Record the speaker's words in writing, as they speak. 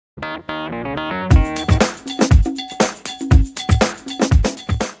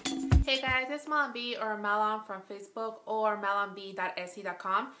is Malonb or Malonb from Facebook or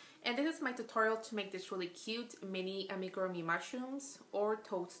malonb.etsy.com, and this is my tutorial to make this really cute mini amigurumi mushrooms or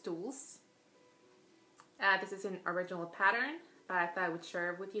toadstools. This is an original pattern, but I thought I would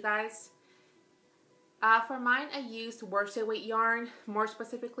share it with you guys. For mine, I used worsted weight yarn. More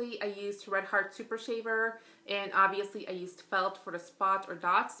specifically, I used Red Heart Super Shaver, and obviously I used felt for the spots or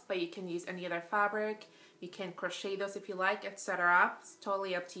dots, but you can use any other fabric. You can crochet those if you like, etc. It's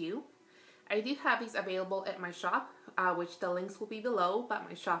totally up to you. I do have these available at my shop, which the links will be below, but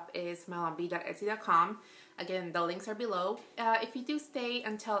my shop is malonb.etsy.com. Again, the links are below. If you do stay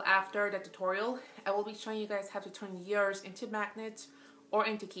until after the tutorial, I will be showing you guys how to turn yours into magnets or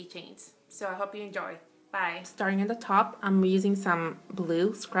into keychains. So I hope you enjoy. Bye. Starting at the top, I'm using some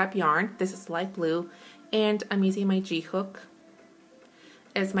blue scrap yarn. This is light blue, and I'm using my G-hook.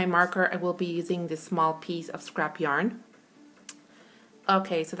 As my marker, I will be using this small piece of scrap yarn.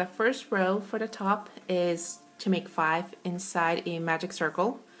 Okay, so the first row for the top is to make 5 inside a magic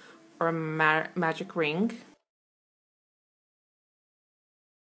circle or a magic ring.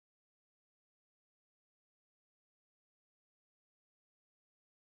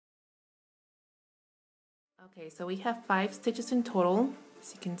 Okay, so we have 5 stitches in total,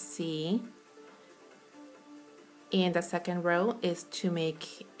 as you can see. And the second row is to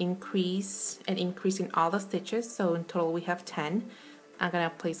make an increase in all the stitches, so in total we have 10. I'm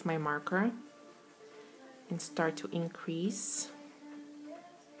gonna place my marker and start to increase.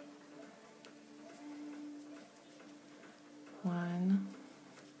 1,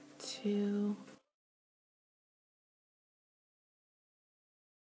 2,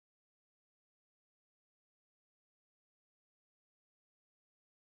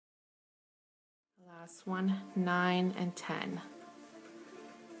 last one, 9 and 10.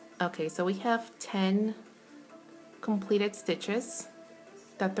 Okay, so we have 10 completed stitches.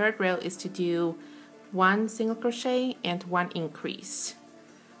 The third row is to do 1 single crochet and 1 increase.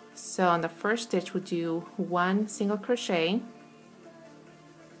 So on the first stitch we'll do 1 single crochet,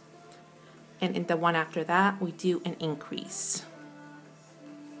 and in the one after that we do an increase.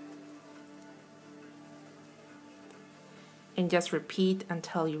 And just repeat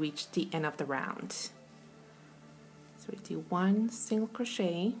until you reach the end of the round. So we do 1 single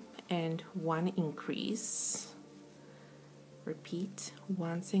crochet and 1 increase. Repeat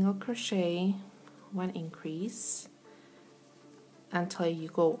 1 single crochet, 1 increase until you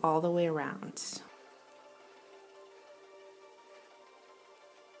go all the way around.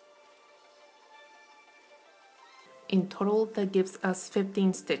 In total, that gives us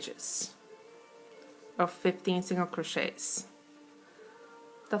 15 stitches or 15 single crochets.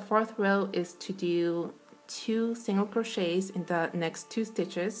 The fourth row is to do 2 single crochets in the next 2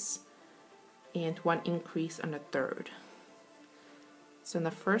 stitches and 1 increase on the third. So in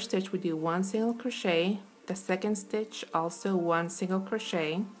the first stitch we do 1 single crochet, the second stitch also 1 single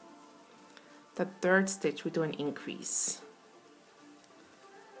crochet, the third stitch we do an increase.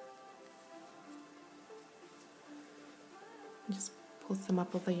 Just pull some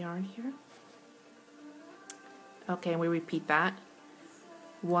up of the yarn here. Okay, and we repeat that.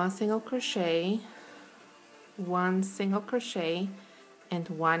 1 single crochet, 1 single crochet, and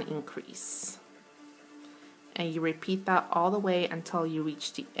 1 increase. And you repeat that all the way until you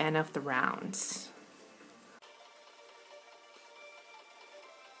reach the end of the round.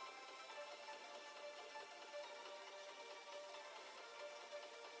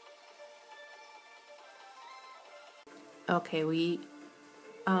 Okay, we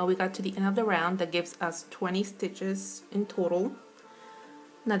got to the end of the round. That gives us 20 stitches in total.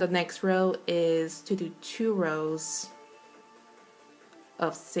 Now the next row is to do 2 rows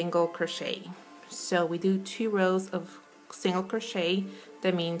of single crochet. So we do 2 rows of single crochet.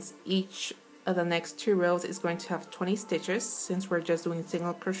 That means each of the next 2 rows is going to have 20 stitches, since we're just doing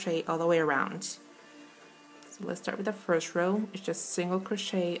single crochet all the way around. So let's start with the first row. It's just single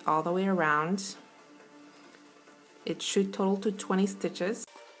crochet all the way around. It should total to 20 stitches.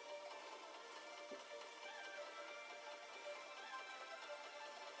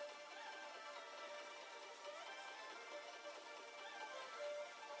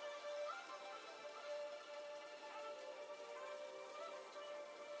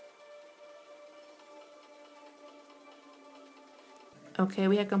 Okay,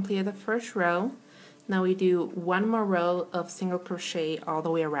 we have completed the first row. Now we do 1 more row of single crochet all the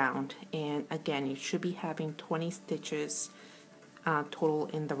way around, and again you should be having 20 stitches total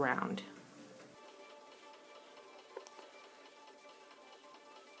in the round.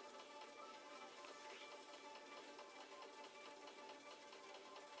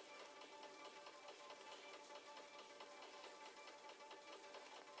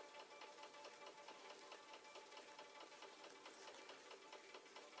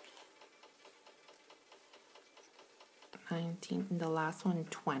 19, and the last one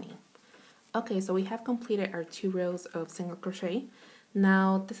 20. Okay, so we have completed our 2 rows of single crochet.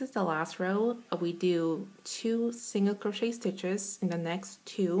 Now this is the last row. We do 2 single crochet stitches in the next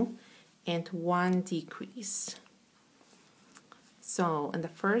 2 and 1 decrease. So in the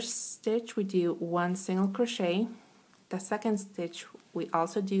first stitch we do 1 single crochet. The second stitch we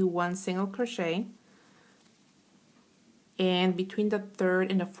also do 1 single crochet, and between the third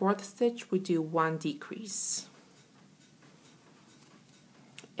and the fourth stitch we do 1 decrease,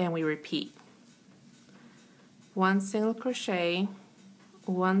 and we repeat 1 single crochet,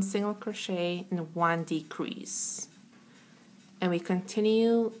 1 single crochet, and 1 decrease, and we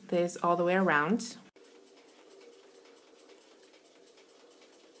continue this all the way around.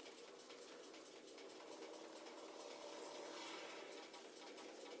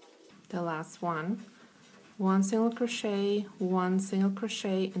 The last one, 1 single crochet, 1 single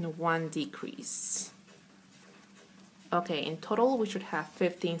crochet, and 1 decrease. Okay, in total we should have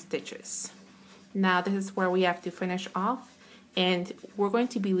 15 stitches. Now this is where we have to finish off, and we're going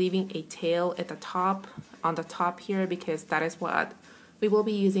to be leaving a tail at the top, on the top here, because that is what we will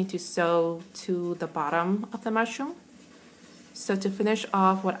be using to sew to the bottom of the mushroom. So to finish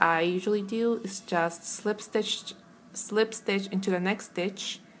off, what I usually do is just slip stitch into the next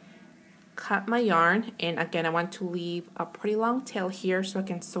stitch, cut my yarn, and again I want to leave a pretty long tail here so I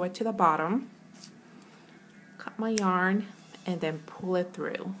can sew it to the bottom. Cut my yarn and then pull it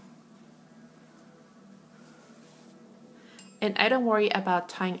through. And I don't worry about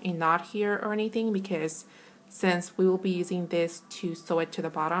tying a knot here or anything, because since we will be using this to sew it to the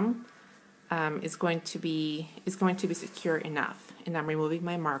bottom, it's going to be secure enough. And I'm removing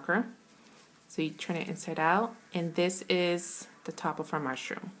my marker. So you turn it inside out, and this is the top of our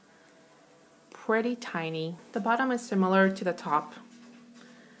mushroom. Pretty tiny. The bottom is similar to the top.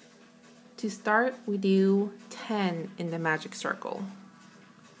 To start, we do 10 in the magic circle.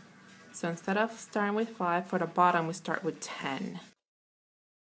 So instead of starting with 5, for the bottom we start with 10.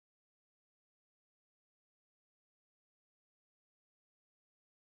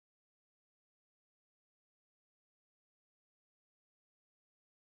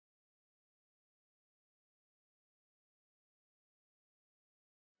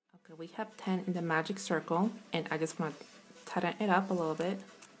 Okay, we have 10 in the magic circle, and I just want to tighten it up a little bit.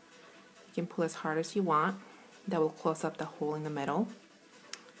 You can pull as hard as you want. That will close up the hole in the middle.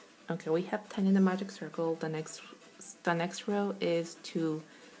 Okay, we have 10 in the magic circle. The next row is to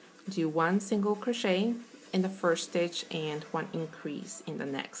do 1 single crochet in the first stitch and 1 increase in the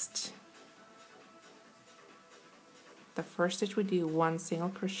next. The first stitch we do 1 single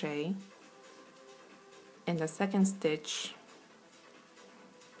crochet. In the second stitch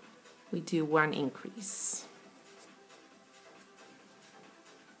we do 1 increase.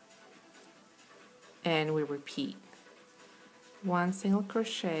 And we repeat 1 single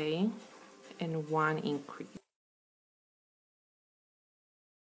crochet and 1 increase.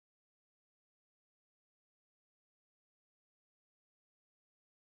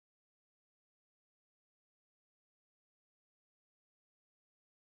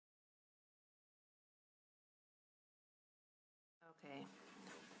 Okay,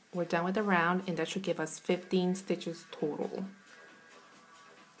 we're done with the round, and that should give us 15 stitches total.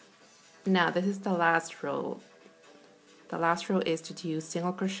 Now this is the last row. The last row is to do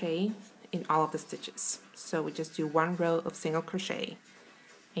single crochet in all of the stitches. So we just do 1 row of single crochet,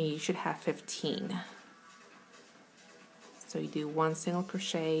 and you should have 15. So you do 1 single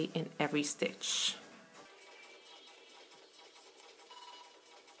crochet in every stitch.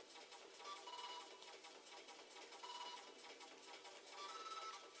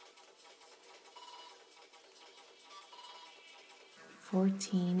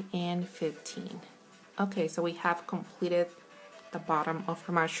 And 15. Okay, so we have completed the bottom of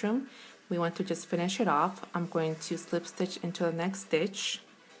our mushroom. We want to just finish it off. I'm going to slip stitch into the next stitch.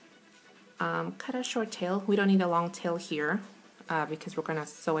 Cut a short tail. We don't need a long tail here because we're going to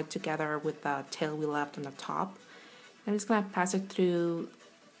sew it together with the tail we left on the top. I'm just going to pass it through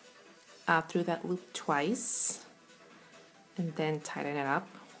that loop twice and then tighten it up.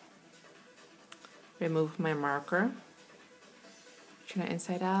 Remove my marker. Turn it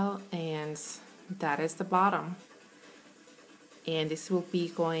inside out, and that is the bottom. And this will be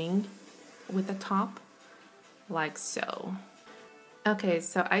going with the top like so. Okay,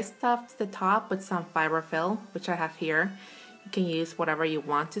 so I stuffed the top with some fiberfill, which I have here. You can use whatever you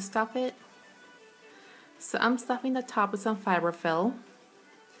want to stuff it. So I'm stuffing the top with some fiberfill.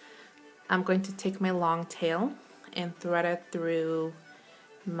 I'm going to take my long tail and thread it through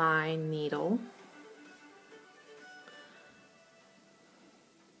my needle.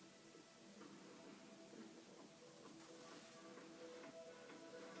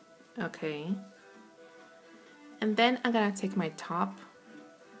 Okay. And then I'm gonna take my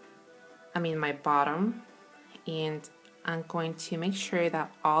my bottom, and I'm going to make sure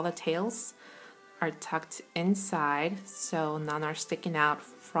that all the tails are tucked inside so none are sticking out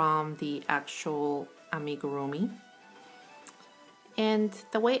from the actual amigurumi. And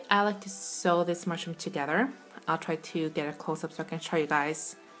the way I like to sew this mushroom together, I'll try to get a close-up so I can show you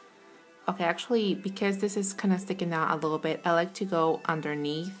guys. Okay, actually, because this is kind of sticking out a little bit, I like to go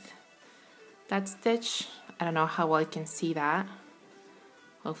underneath that stitch. I don't know how well you can see that.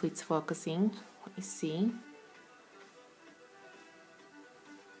 Hopefully it's focusing. Let me see.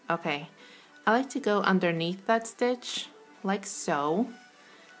 Okay, I like to go underneath that stitch, like so,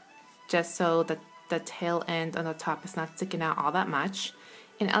 just so that the tail end on the top is not sticking out all that much.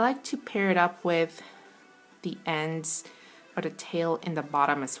 And I like to pair it up with the ends or the tail in the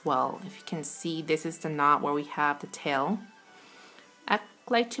bottom as well. If you can see, this is the knot where we have the tail. I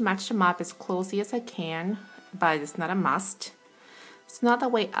like to match them up as closely as I can, but it's not a must. So now the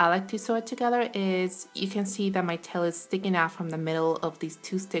way I like to sew it together is, you can see that my tail is sticking out from the middle of these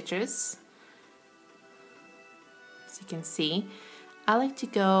two stitches. As you can see, I like to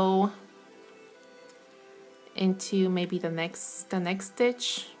go into maybe the next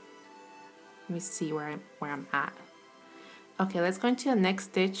stitch. Let me see where I'm at. Okay, let's go into the next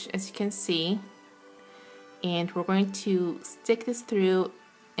stitch, as you can see, and we're going to stick this through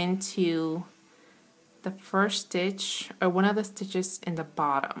into the first stitch, or one of the stitches in the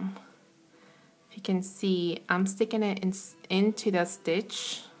bottom. If you can see, I'm sticking it into the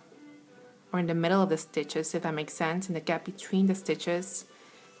stitch, or in the middle of the stitches, if that makes sense, in the gap between the stitches,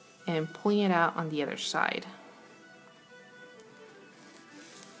 and pulling it out on the other side.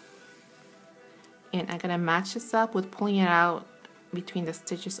 And I'm gonna match this up with pulling it out between the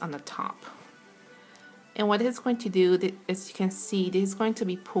stitches on the top. And what this is going to do, as you can see, this is going to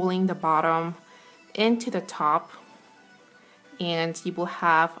be pulling the bottom into the top, and you will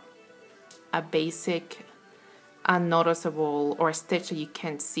have a basic unnoticeable or a stitch that you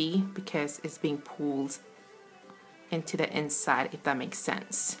can't see because it's being pulled into the inside, if that makes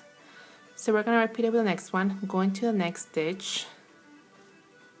sense. So we're going to repeat it with the next one. Going to the next stitch,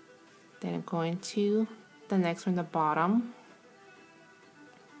 then going to the next one, the bottom,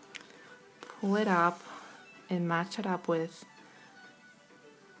 pull it up and match it up with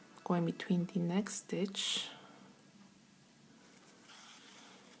going between the next stitch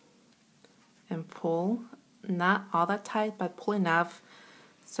and pull, not all that tight, but pull enough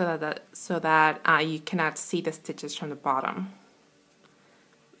so that you cannot see the stitches from the bottom,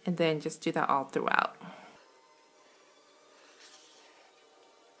 and then just do that all throughout.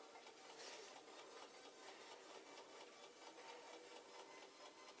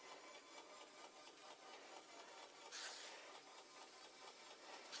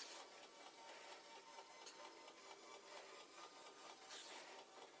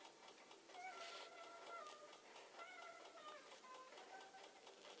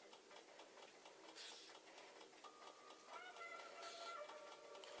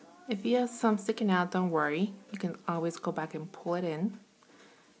 If you have some sticking out, don't worry. You can always go back and pull it in.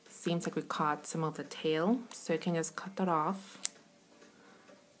 Seems like we caught some of the tail, so you can just cut that off.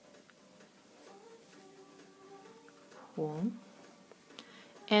 Pull.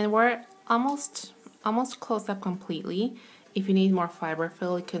 And we're almost closed up completely. If you need more fiber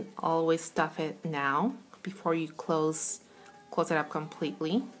fill, you can always stuff it now before you close it up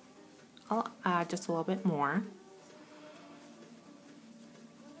completely. I'll add just a little bit more.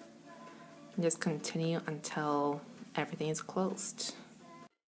 And just continue until everything is closed.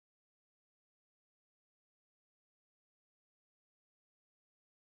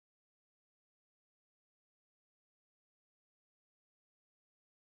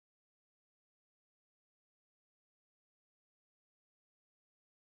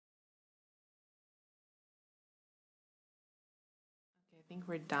 I think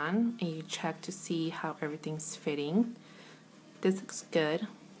we're done, and you check to see how everything's fitting. This looks good.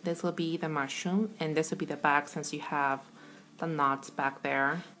 This will be the mushroom, and this will be the back since you have the knots back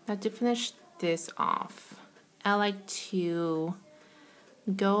there. Now to finish this off, I like to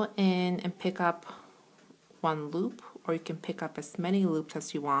go in and pick up one loop, or you can pick up as many loops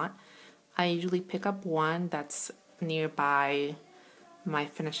as you want. I usually pick up one that's nearby my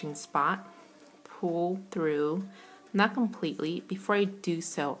finishing spot, pull through, not completely. Before I do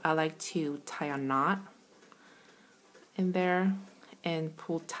so, I like to tie a knot in there and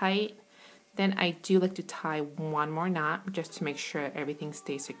pull tight. Then I do like to tie one more knot just to make sure everything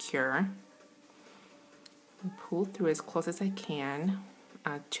stays secure. And pull through as close as I can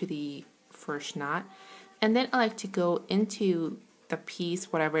to the first knot. And then I like to go into the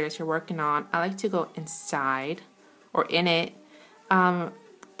piece, whatever it is you're working on, I like to go inside or in it,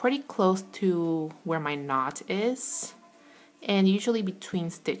 pretty close to where my knot is, and usually between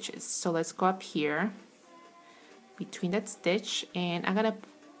stitches. So let's go up here between that stitch, and I'm gonna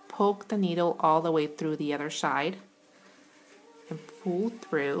poke the needle all the way through the other side and pull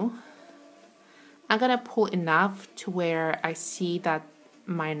through. I'm gonna pull enough to where I see that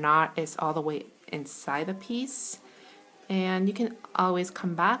my knot is all the way inside the piece, and you can always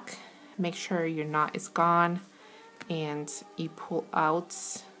come back, make sure your knot is gone, and you pull out,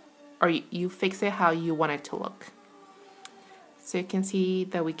 or you fix it how you want it to look. So you can see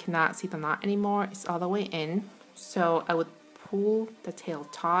that we cannot see the knot anymore, it's all the way in. So I would pull the tail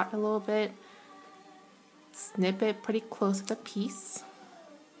taut a little bit, snip it pretty close to the piece,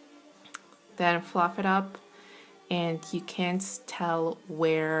 then fluff it up, and you can't tell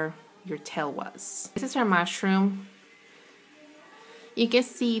where your tail was. This is our mushroom. You can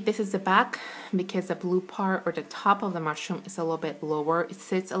see this is the back because the blue part or the top of the mushroom is a little bit lower. It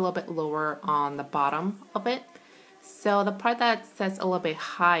sits a little bit lower on the bottom of it. So the part that sits a little bit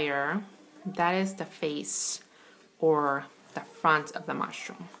higher, that is the face or the front of the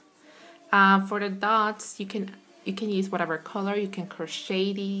mushroom. For the dots, you can use whatever color. You can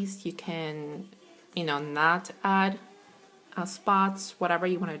crochet these. You can, not add spots, whatever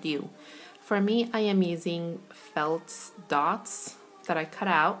you want to do. For me, I am using felt dots that I cut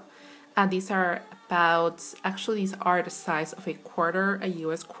out. These are actually these are the size of a quarter, a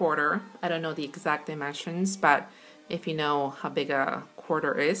US quarter. I don't know the exact dimensions, but if you know how big a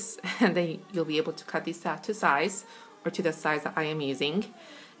quarter is, then you'll be able to cut these out to size, or to the size that I am using.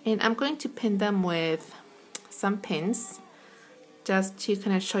 And I'm going to pin them with some pins, just to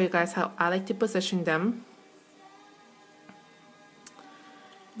kind of show you guys how I like to position them.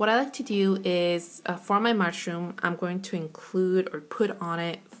 What I like to do is, for my mushroom, I'm going to include or put on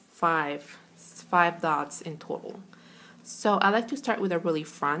it five dots in total. So I like to start with the really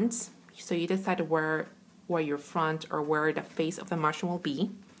front. So you decide where your front or where the face of the mushroom will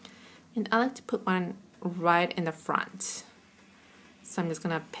be. And I like to put one right in the front. So I'm just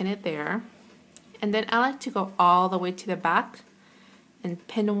gonna pin it there. And then I like to go all the way to the back and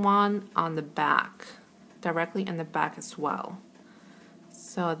pin one on the back, directly in the back as well.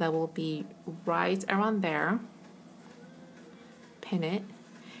 So that will be right around there. Pin it.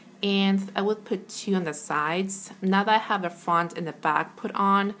 And I would put two on the sides. Now that I have the front and the back put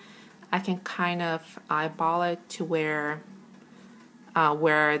on, I can kind of eyeball it to where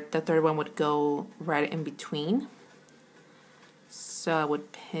the third one would go right in between. So I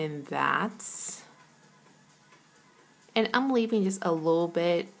would pin that. And I'm leaving just a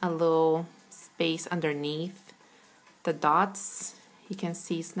little space underneath the dots. You can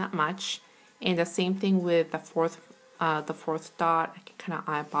see it's not much. And the same thing with the fourth dot. I can kind of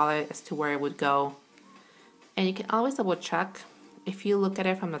eyeball it as to where it would go. And you can always double check. If you look at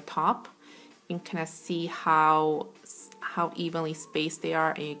it from the top, you can kind of see how evenly spaced they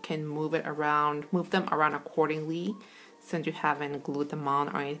are, and you can move them around accordingly, since you haven't glued them on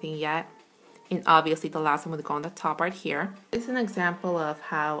or anything yet. And obviously the last one would go on the top right here. This is an example of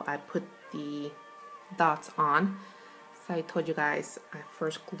how I put the dots on. So I told you guys I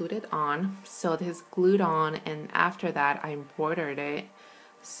first glued it on. So this is glued on, and after that I embroidered it.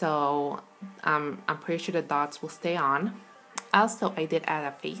 So I'm pretty sure the dots will stay on. Also, I did add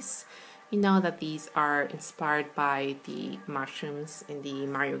a face. You know that these are inspired by the mushrooms in the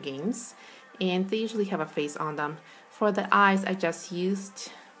Mario games, and they usually have a face on them. For the eyes, I just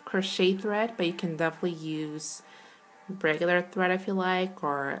used crochet thread, but you can definitely use regular thread if you like,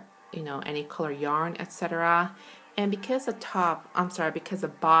 or any color yarn, etc. And because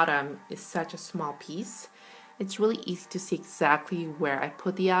the bottom is such a small piece, it's really easy to see exactly where I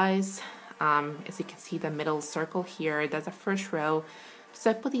put the eyes. As you can see, the middle circle here, that's the first row.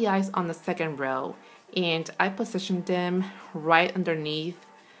 So I put the eyes on the second row, and I positioned them right underneath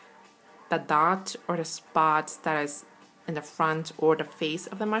the dot or the spot that is in the front or the face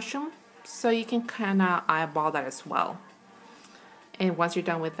of the mushroom. So you can kind of eyeball that as well. And once you're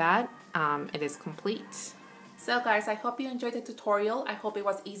done with that, it is complete. So guys, I hope you enjoyed the tutorial. I hope it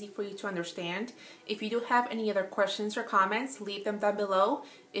was easy for you to understand. If you do have any other questions or comments, leave them down below.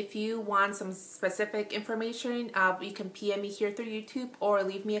 If you want some specific information, you can PM me here through YouTube, or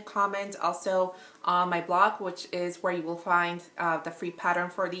leave me a comment also on my blog, which is where you will find the free pattern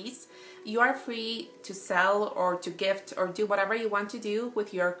for these. You are free to sell or to gift or do whatever you want to do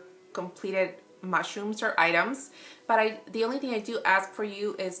with your completed mushrooms or items, but the only thing I do ask for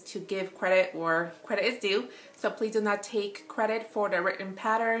you is to give credit where credit is due. So please do not take credit for the written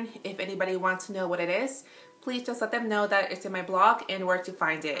pattern. If anybody wants to know what it is, please just let them know that it's in my blog and where to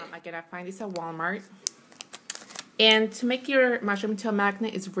find it. Again, I find this at Walmart. And to make your mushroom tail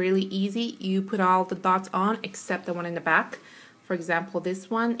magnet is really easy. You put all the dots on except the one in the back. For example, this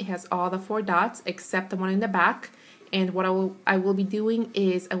one, it has all the 4 dots except the one in the back. And what I will be doing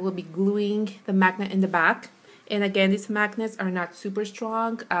is I will be gluing the magnet in the back. And again, these magnets are not super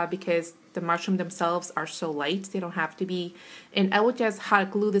strong because the mushroom themselves are so light. They don't have to be. And I will just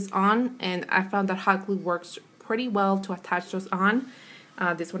hot glue this on, and I found that hot glue works pretty well to attach those on.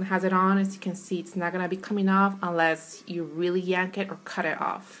 This one has it on. As you can see, it's not going to be coming off unless you really yank it or cut it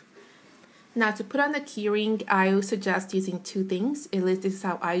off. Now, to put on the keyring, I would suggest using 2 things. At least this is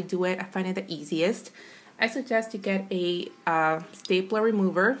how I do it. I find it the easiest. I suggest you get a stapler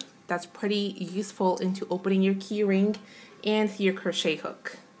remover. That's pretty useful into opening your keyring and your crochet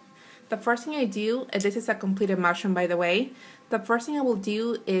hook. The first thing I do, and this is a completed mushroom by the way, the first thing I will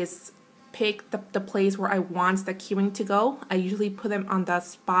do is pick the place where I want the keyring to go. I usually put them on the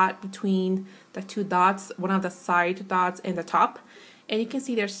spot between the 2 dots, one of the side dots and the top. And you can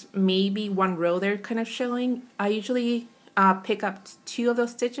see there's maybe 1 row there kind of showing. I usually pick up 2 of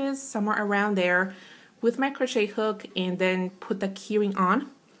those stitches, somewhere around there, with my crochet hook and then put the keyring on.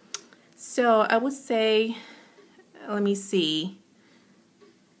 So I would say, let me see,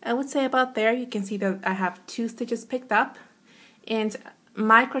 I would say about there. You can see that I have 2 stitches picked up, and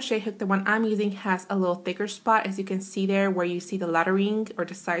my crochet hook, the one I'm using, has a little thicker spot, as you can see there where you see the lettering or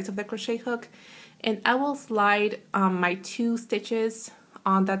the size of the crochet hook. And I will slide my 2 stitches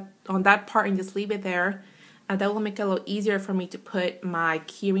on that part and just leave it there, and that will make it a little easier for me to put my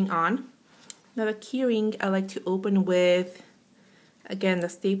keyring on. Now the keyring I like to open with, again, the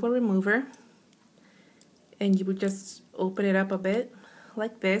staple remover, and you would just open it up a bit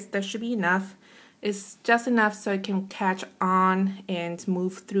like this. That should be enough. It's just enough so it can catch on and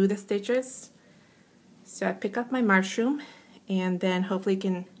move through the stitches. So I pick up my mushroom, and then hopefully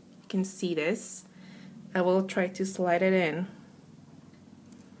you can see this. I will try to slide it in.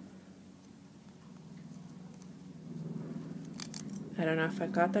 I don't know if I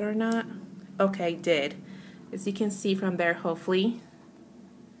got that or not. Okay, I did. As you can see from there, hopefully,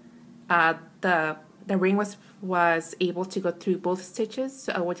 the ring was able to go through both stitches,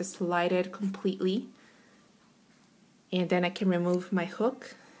 so I will just slide it completely, and then I can remove my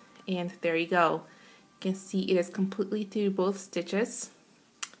hook, and there you go. You can see it is completely through both stitches,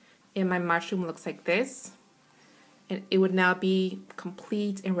 and my mushroom looks like this, and it would now be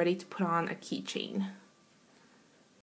complete and ready to put on a keychain.